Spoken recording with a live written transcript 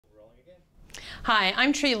Hi,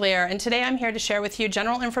 I'm Tree Lear, and today I'm here to share with you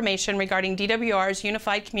general information regarding DWR's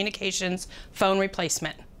Unified Communications phone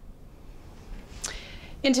replacement.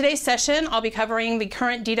 In today's session, I'll be covering the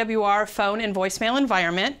current DWR phone and voicemail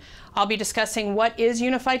environment. I'll be discussing what is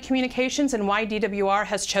Unified Communications and why DWR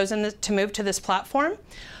has chosen to move to this platform.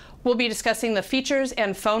 We'll be discussing the features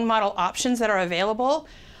and phone model options that are available.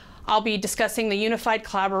 I'll be discussing the Unified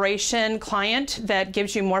Collaboration client that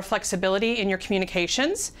gives you more flexibility in your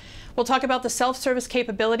communications. We'll talk about the self-service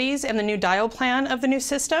capabilities and the new dial plan of the new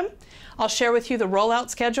system. I'll share with you the rollout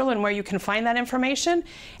schedule and where you can find that information.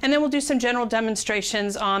 And then we'll do some general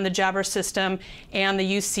demonstrations on the Jabber system and the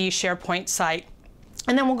UC SharePoint site.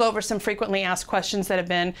 And then we'll go over some frequently asked questions that have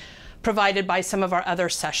been provided by some of our other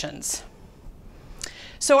sessions.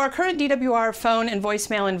 So our current DWR phone and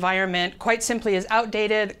voicemail environment, quite simply, is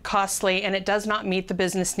outdated, costly, and it does not meet the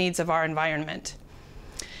business needs of our environment.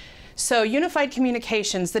 So Unified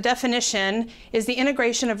Communications, the definition is the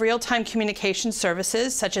integration of real-time communication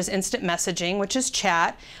services such as instant messaging, which is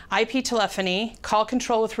chat, IP telephony, call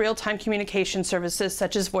control with real-time communication services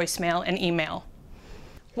such as voicemail and email.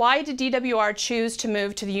 Why did DWR choose to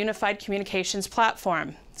move to the Unified Communications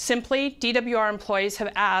platform? Simply, DWR employees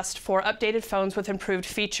have asked for updated phones with improved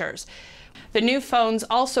features. The new phones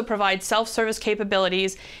also provide self-service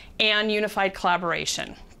capabilities and unified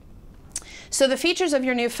collaboration. So the features of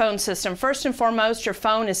your new phone system, first and foremost, your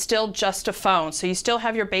phone is still just a phone, so you still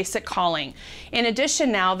have your basic calling. In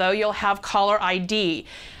addition now, though, you'll have caller ID,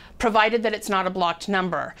 provided that it's not a blocked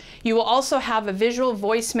number. You will also have a visual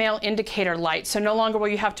voicemail indicator light, so no longer will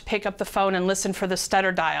you have to pick up the phone and listen for the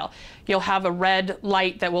stutter dial. You'll have a red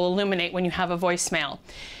light that will illuminate when you have a voicemail.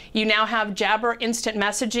 You now have Jabber instant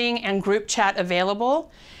messaging and group chat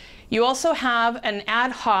available. You also have an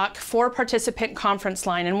ad hoc 4-participant conference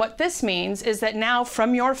line, and what this means is that now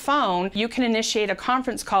from your phone you can initiate a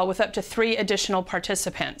conference call with up to 3 additional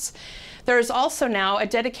participants. There is also now a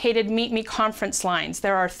dedicated Meet Me conference lines.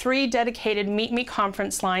 There are 3 dedicated Meet Me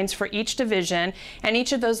conference lines for each division, and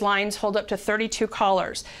each of those lines hold up to 32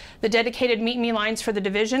 callers. The dedicated Meet Me lines for the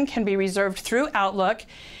division can be reserved through Outlook,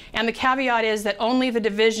 and the caveat is that only the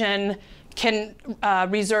division can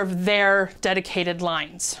reserve their dedicated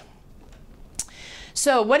lines.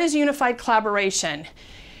 So what is Unified Collaboration?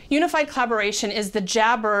 Unified Collaboration is the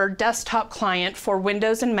Jabber desktop client for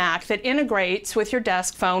Windows and Mac that integrates with your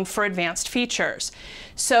desk phone for advanced features.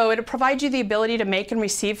 So it provides you the ability to make and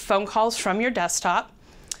receive phone calls from your desktop,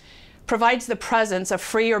 provides the presence of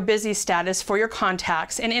free or busy status for your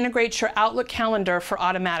contacts, and integrates your Outlook calendar for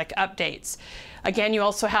automatic updates. Again, you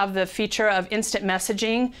also have the feature of instant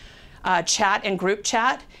messaging, chat and group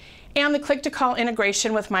chat, and the click-to-call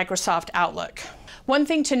integration with Microsoft Outlook. One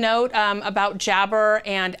thing to note about Jabber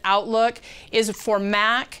and Outlook is for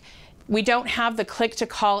Mac, we don't have the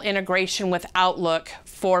click-to-call integration with Outlook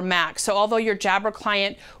for Mac. So although your Jabber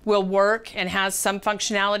client will work and has some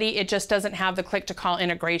functionality, it just doesn't have the click-to-call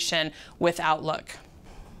integration with Outlook.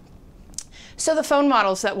 So the phone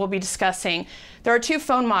models that we'll be discussing, there are 2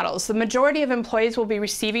 phone models. The majority of employees will be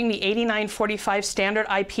receiving the 8945 standard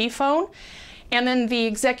IP phone. And then the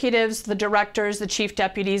executives, the directors, the chief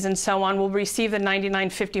deputies, and so on will receive the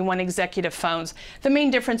 9951 executive phones. The main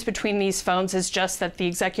difference between these phones is just that the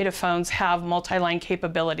executive phones have multi-line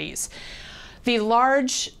capabilities. The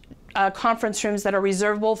large conference rooms that are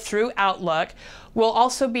reservable through Outlook will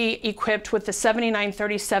also be equipped with the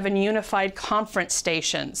 7937 unified conference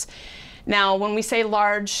stations. Now, when we say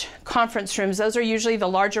large conference rooms, those are usually the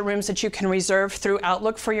larger rooms that you can reserve through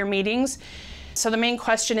Outlook for your meetings. So the main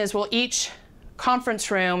question is, will each conference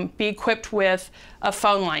room be equipped with a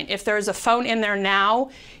phone line? If there's a phone in there now,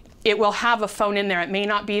 it will have a phone in there. It may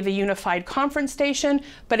not be the unified conference station,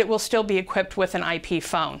 but it will still be equipped with an IP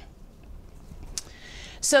phone.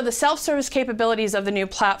 So the self-service capabilities of the new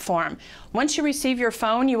platform. Once you receive your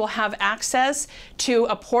phone, you will have access to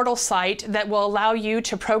a portal site that will allow you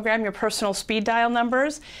to program your personal speed dial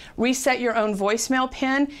numbers, reset your own voicemail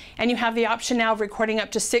pin, and you have the option now of recording up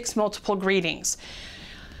to 6 multiple greetings.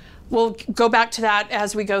 We'll go back to that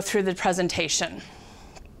as we go through the presentation.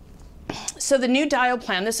 So the new dial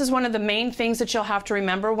plan, this is one of the main things that you'll have to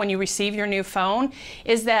remember when you receive your new phone,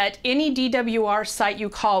 is that any DWR site you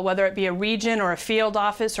call, whether it be a region or a field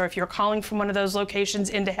office, or if you're calling from one of those locations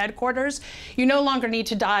into headquarters, you no longer need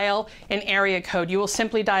to dial an area code. You will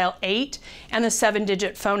simply dial 8 and the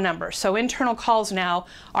 7-digit phone number. So internal calls now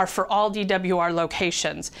are for all DWR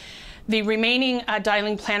locations. The remaining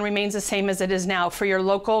dialing plan remains the same as it is now. For your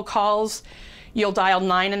local calls, you'll dial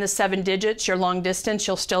 9 and the 7 digits. Your long distance,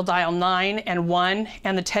 you'll still dial 9 and 1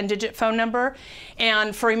 and the 10-digit phone number.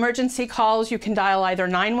 And for emergency calls, you can dial either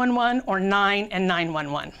 911 or 9 and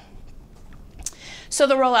 911. So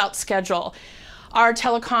the rollout schedule. Our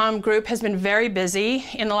telecom group has been very busy.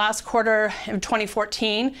 In the last quarter of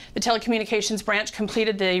 2014, the telecommunications branch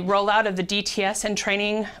completed the rollout of the DTS and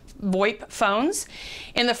training VoIP phones.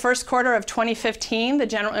 In the first quarter of 2015, the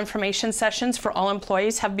general information sessions for all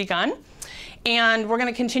employees have begun, and we're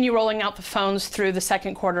going to continue rolling out the phones through the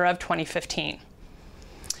second quarter of 2015.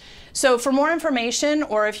 So for more information,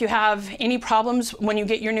 or if you have any problems when you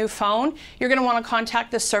get your new phone, you're going to want to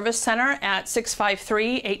contact the Service Center at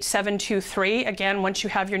 653-8723. Again, once you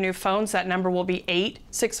have your new phones, that number will be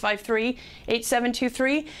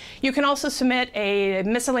 653-8723. You can also submit a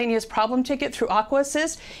miscellaneous problem ticket through Aqua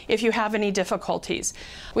Assist if you have any difficulties.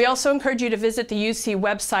 We also encourage you to visit the UC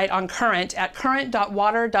website on Current at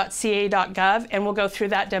current.water.ca.gov, and we'll go through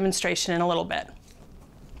that demonstration in a little bit.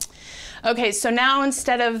 Okay, so now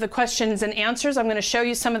instead of the questions and answers, I'm going to show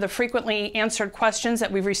you some of the frequently answered questions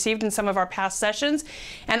that we've received in some of our past sessions,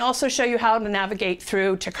 and also show you how to navigate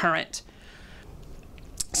through to Current.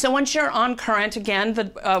 So once you're on Current, again,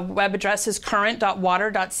 the web address is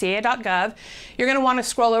current.water.ca.gov. You're going to want to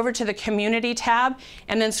scroll over to the Community tab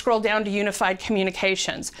and then scroll down to Unified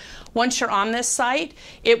Communications. Once you're on this site,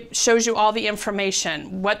 it shows you all the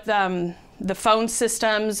information, what the phone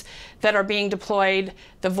systems that are being deployed,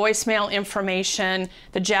 the voicemail information,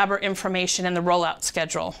 the Jabber information, and the rollout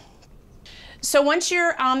schedule. So once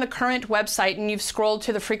you're on the Current website and you've scrolled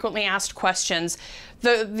to the frequently asked questions,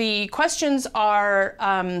 the questions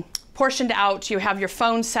are portioned out. You have your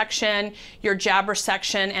phone section, your Jabber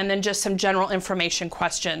section, and then just some general information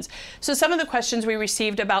questions. So some of the questions we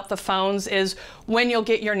received about the phones is when you'll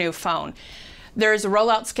get your new phone. There's a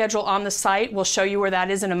rollout schedule on the site. We'll show you where that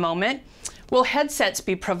is in a moment. Will headsets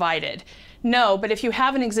be provided? No, but if you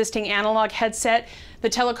have an existing analog headset, the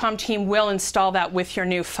telecom team will install that with your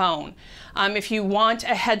new phone. If you want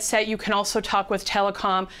a headset, you can also talk with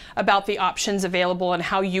telecom about the options available and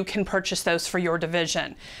how you can purchase those for your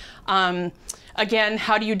division. Again,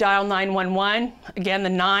 how do you dial 911? Again, the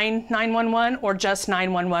 911 or just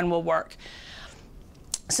 911 will work.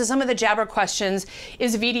 So some of the Jabber questions,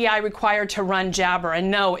 is VDI required to run Jabber? And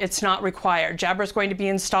no, it's not required. Jabber is going to be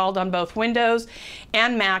installed on both Windows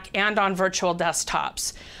and Mac and on virtual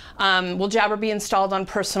desktops. Will Jabber be installed on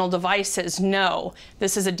personal devices? No.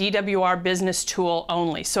 This is a DWR business tool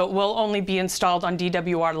only, so it will only be installed on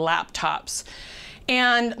DWR laptops.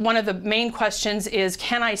 And one of the main questions is,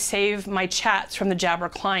 can I save my chats from the Jabber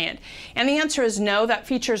client? And the answer is no, that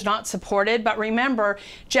feature is not supported. But remember,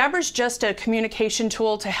 Jabber's just a communication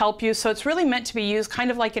tool to help you, so it's really meant to be used kind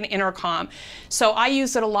of like an intercom. So I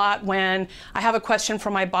use it a lot when I have a question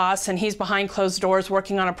from my boss and he's behind closed doors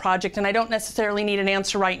working on a project and I don't necessarily need an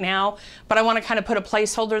answer right now, but I want to kind of put a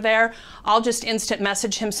placeholder there. I'll just instant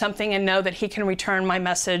message him something and know that he can return my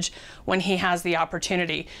message when he has the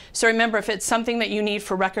opportunity. So remember, if it's something that you need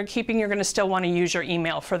for record keeping, you're going to still want to use your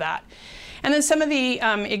email for that. And then some of the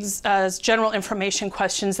general information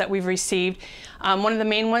questions that we've received. One of the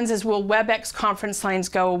main ones is, will WebEx conference lines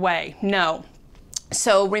go away? No.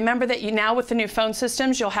 So remember that you now, with the new phone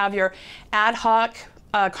systems, you'll have your ad hoc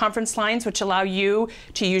conference lines, which allow you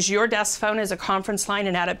to use your desk phone as a conference line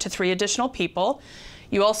and add up to 3 additional people.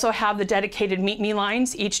 You also have the dedicated Meet Me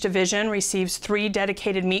lines. Each division receives 3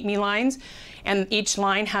 dedicated Meet Me lines, and each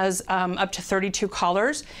line has up to 32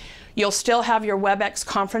 callers. You'll still have your WebEx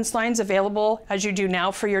conference lines available as you do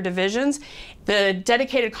now for your divisions. The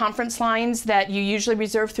dedicated conference lines that you usually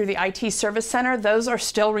reserve through the IT Service Center, those are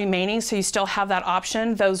still remaining, so you still have that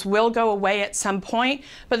option. Those will go away at some point,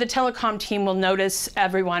 but the telecom team will notice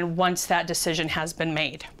everyone once that decision has been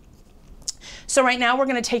made. So right now we're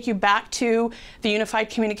going to take you back to the Unified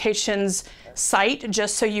Communications site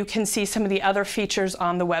just so you can see some of the other features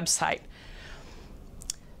on the website.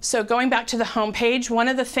 So going back to the home page, one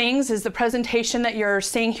of the things is the presentation that you're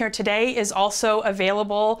seeing here today is also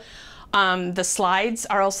available. The slides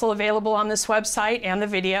are also available on this website and the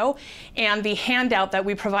video, and the handout that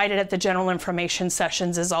we provided at the general information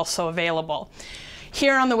sessions is also available.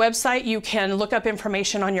 Here on the website you can look up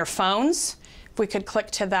information on your phones. If we could click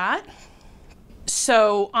to that.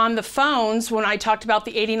 So on the phones, when I talked about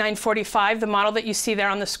the 8945, the model that you see there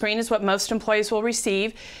on the screen is what most employees will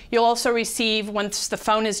receive. You'll also receive, once the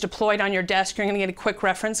phone is deployed on your desk, you're going to get a quick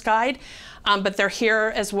reference guide. But they're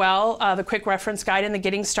here as well, the quick reference guide and the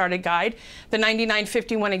getting started guide. The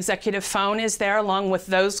 9951 executive phone is there along with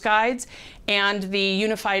those guides, and the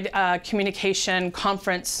unified communication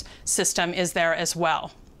conference system is there as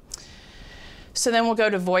well. So then we'll go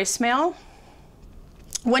to voicemail.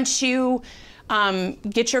 Once you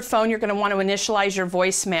get your phone, you're going to want to initialize your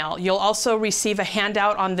voicemail. You'll also receive a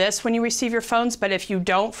handout on this when you receive your phones, but if you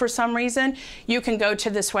don't for some reason, you can go to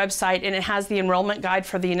this website and it has the enrollment guide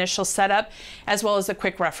for the initial setup as well as the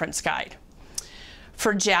quick reference guide.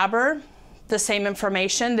 For Jabber, the same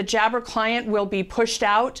information. The Jabber client will be pushed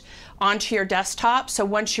out onto your desktop, so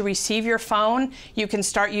once you receive your phone, you can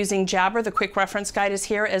start using Jabber. The quick reference guide is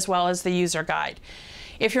here as well as the user guide.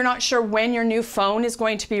 If you're not sure when your new phone is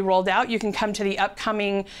going to be rolled out, you can come to the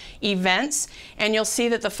upcoming events and you'll see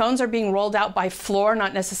that the phones are being rolled out by floor,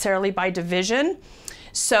 not necessarily by division.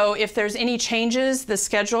 So if there's any changes, the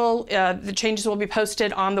schedule, the changes will be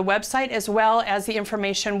posted on the website as well as the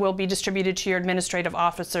information will be distributed to your administrative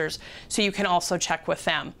officers, so you can also check with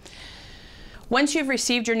them. Once you've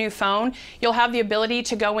received your new phone, you'll have the ability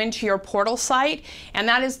to go into your portal site, and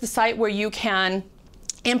that is the site where you can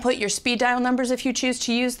input your speed dial numbers if you choose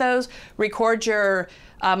to use those, record your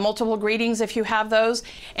multiple greetings if you have those,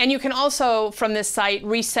 and you can also from this site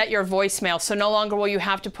reset your voicemail, so no longer will you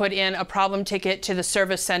have to put in a problem ticket to the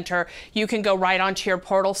service center. You can go right onto your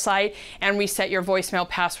portal site and reset your voicemail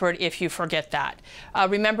password if you forget that.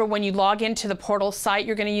 Remember, when you log into the portal site,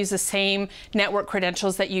 you're going to use the same network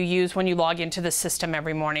credentials that you use when you log into the system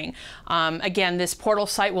every morning. Again, this portal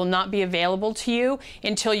site will not be available to you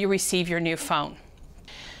until you receive your new phone.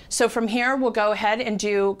 So from here, we'll go ahead and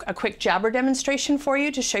do a quick Jabber demonstration for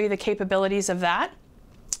you to show you the capabilities of that.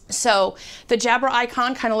 So the Jabber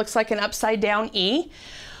icon kind of looks like an upside down E.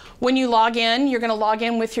 When you log in, you're going to log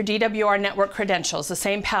in with your DWR network credentials, the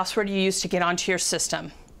same password you use to get onto your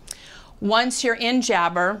system. Once you're in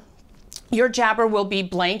Jabber, your Jabber will be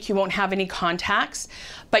blank. You won't have any contacts,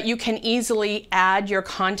 but you can easily add your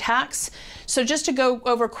contacts. So just to go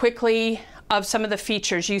over quickly of some of the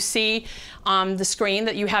features, you see on the screen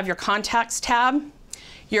that you have your contacts tab,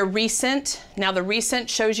 your recent. Now the recent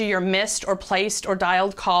shows you your missed or placed or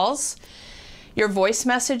dialed calls. Your voice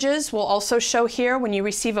messages will also show here. When you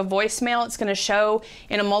receive a voicemail, it's going to show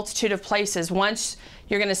in a multitude of places. Once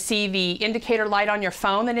you're going to see the indicator light on your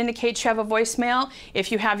phone that indicates you have a voicemail.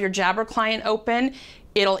 If you have your Jabber client open,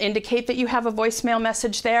 it'll indicate that you have a voicemail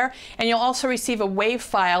message there, and you'll also receive a WAV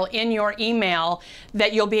file in your email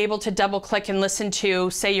that you'll be able to double click and listen to.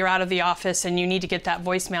 Say you're out of the office and you need to get that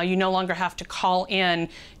voicemail. You no longer have to call in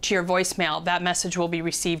to your voicemail. That message will be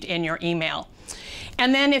received in your email.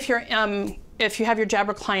 And then if you have your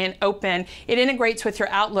Jabber client open, it integrates with your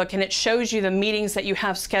Outlook and it shows you the meetings that you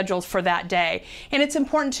have scheduled for that day. And it's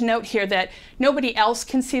important to note here that nobody else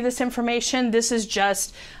can see this information. This is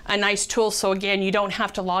just a nice tool, so again, you don't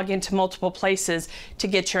have to log into multiple places to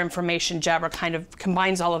get your information. Jabber kind of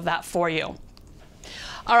combines all of that for you.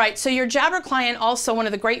 All right, so your Jabber client, also one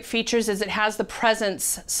of the great features is it has the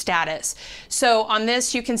presence status. So on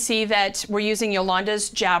this you can see that we're using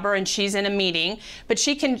Yolanda's Jabber and she's in a meeting, but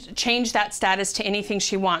she can change that status to anything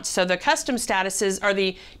she wants. So the custom statuses, or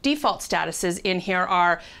the default statuses in here,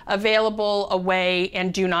 are available, away,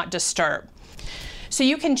 and do not disturb. So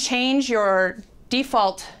you can change your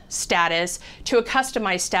default status to a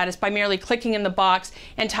customized status by merely clicking in the box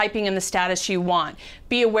and typing in the status you want.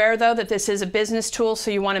 Be aware though that this is a business tool,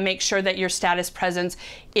 so you want to make sure that your status presence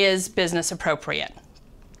is business appropriate.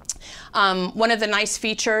 One of the nice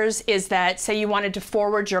features is that, say you wanted to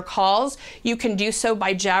forward your calls, you can do so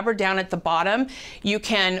by Jabber down at the bottom. You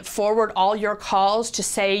can forward all your calls to,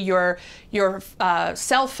 say, your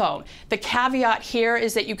cell phone. The caveat here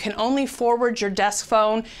is that you can only forward your desk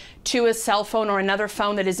phone to a cell phone or another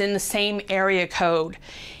phone that is in the same area code.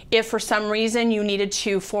 If for some reason you needed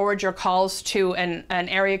to forward your calls to an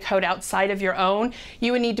area code outside of your own,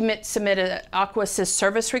 you would need to submit an Aquasys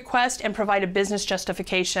service request and provide a business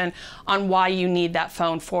justification on why you need that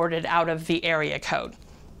phone forwarded out of the area code.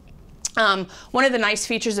 One of the nice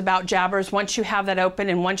features about Jabber is once you have that open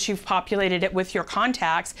and once you've populated it with your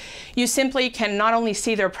contacts, you simply can not only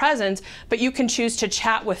see their presence, but you can choose to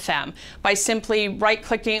chat with them by simply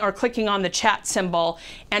right-clicking or clicking on the chat symbol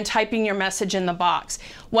and typing your message in the box.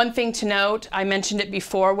 One thing to note, I mentioned it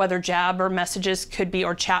before, whether Jabber messages could be,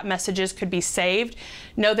 or chat messages could be saved.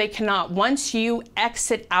 No, they cannot. Once you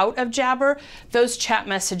exit out of Jabber, those chat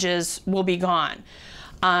messages will be gone.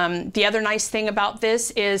 The other nice thing about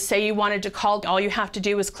this is, say you wanted to call, all you have to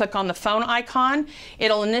do is click on the phone icon.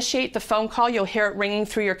 It'll initiate the phone call. You'll hear it ringing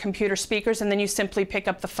through your computer speakers, and then you simply pick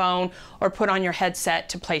up the phone or put on your headset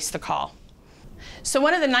to place the call. So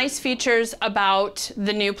one of the nice features about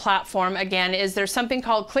the new platform, again, is there's something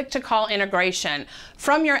called click-to-call integration.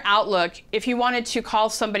 From your Outlook, if you wanted to call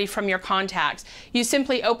somebody from your contacts, you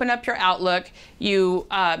simply open up your Outlook, you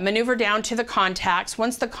maneuver down to the contacts.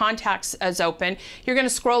 Once the contacts is open, you're going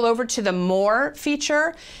to scroll over to the More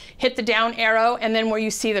feature, hit the down arrow, and then where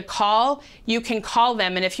you see the call, you can call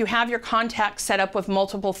them. And if you have your contacts set up with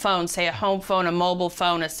multiple phones, say a home phone, a mobile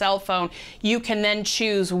phone, a cell phone, you can then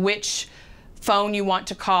choose which phone you want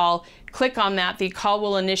to call. Click on that, the call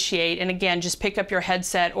will initiate, and again, just pick up your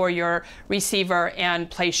headset or your receiver and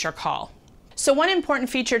place your call. So one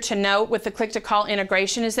important feature to note with the click-to-call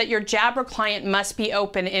integration is that your Jabber client must be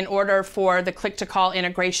open in order for the click-to-call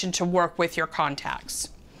integration to work with your contacts.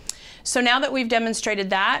 So now that we've demonstrated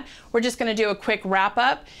that, we're just going to do a quick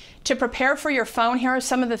wrap-up. To prepare for your phone, here are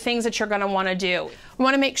some of the things that you're going to want to do. We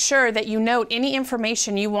want to make sure that you note any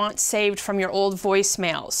information you want saved from your old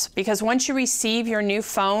voicemails, because once you receive your new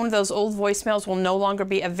phone, those old voicemails will no longer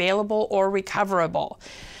be available or recoverable.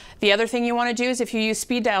 The other thing you want to do is if you use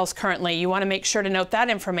speed dials currently, you want to make sure to note that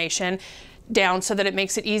information down so that it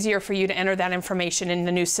makes it easier for you to enter that information in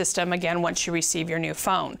the new system again once you receive your new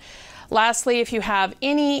phone. Lastly, if you have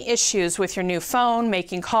any issues with your new phone,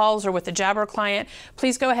 making calls, or with the Jabber client,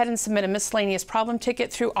 please go ahead and submit a miscellaneous problem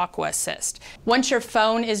ticket through Aqua Assist. Once your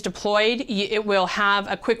phone is deployed, it will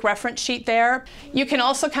have a quick reference sheet there. You can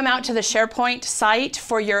also come out to the SharePoint site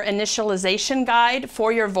for your initialization guide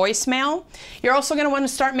for your voicemail. You're also going to want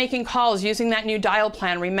to start making calls using that new dial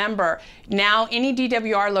plan. Remember, now any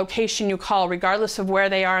DWR location you call, regardless of where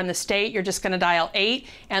they are in the state, you're just going to dial 8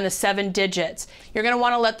 and the 7 digits. You're going to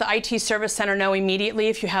want to let the IT Service Center know immediately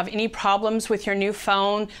if you have any problems with your new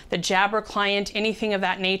phone, the Jabber client, anything of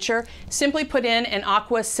that nature. Simply put in an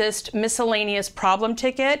Aqua Assist miscellaneous problem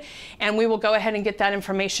ticket, and we will go ahead and get that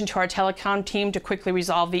information to our telecom team to quickly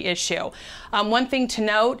resolve the issue. One thing to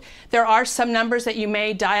note, there are some numbers that you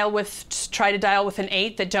may try to dial with an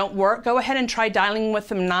 8 that don't work. Go ahead and try dialing with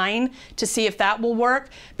them 9 to see if that will work,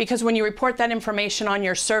 because when you report that information on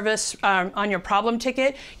your service, on your problem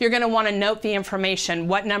ticket, you're going to want to note the information,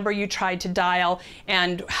 what number you tried to dial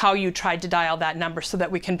and how you tried to dial that number so that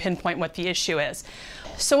we can pinpoint what the issue is.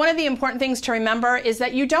 So one of the important things to remember is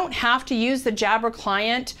that you don't have to use the Jabber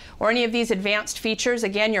client or any of these advanced features.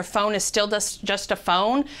 Again, your phone is still just a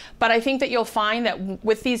phone, but I think that you'll find that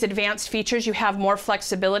with these advanced features you have more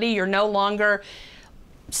flexibility. You're no longer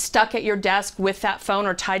stuck at your desk with that phone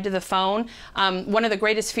or tied to the phone. One of the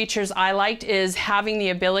greatest features I liked is having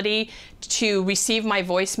the ability to receive my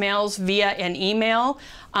voicemails via an email.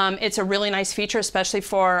 It's a really nice feature, especially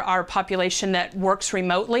for our population that works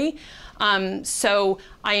remotely. So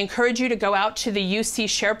I encourage you to go out to the UC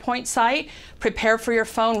SharePoint site, prepare for your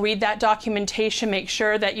phone, read that documentation, make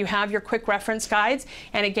sure that you have your quick reference guides.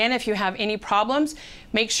 And again, if you have any problems,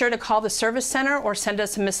 make sure to call the Service Center or send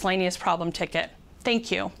us a miscellaneous problem ticket.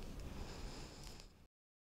 Thank you.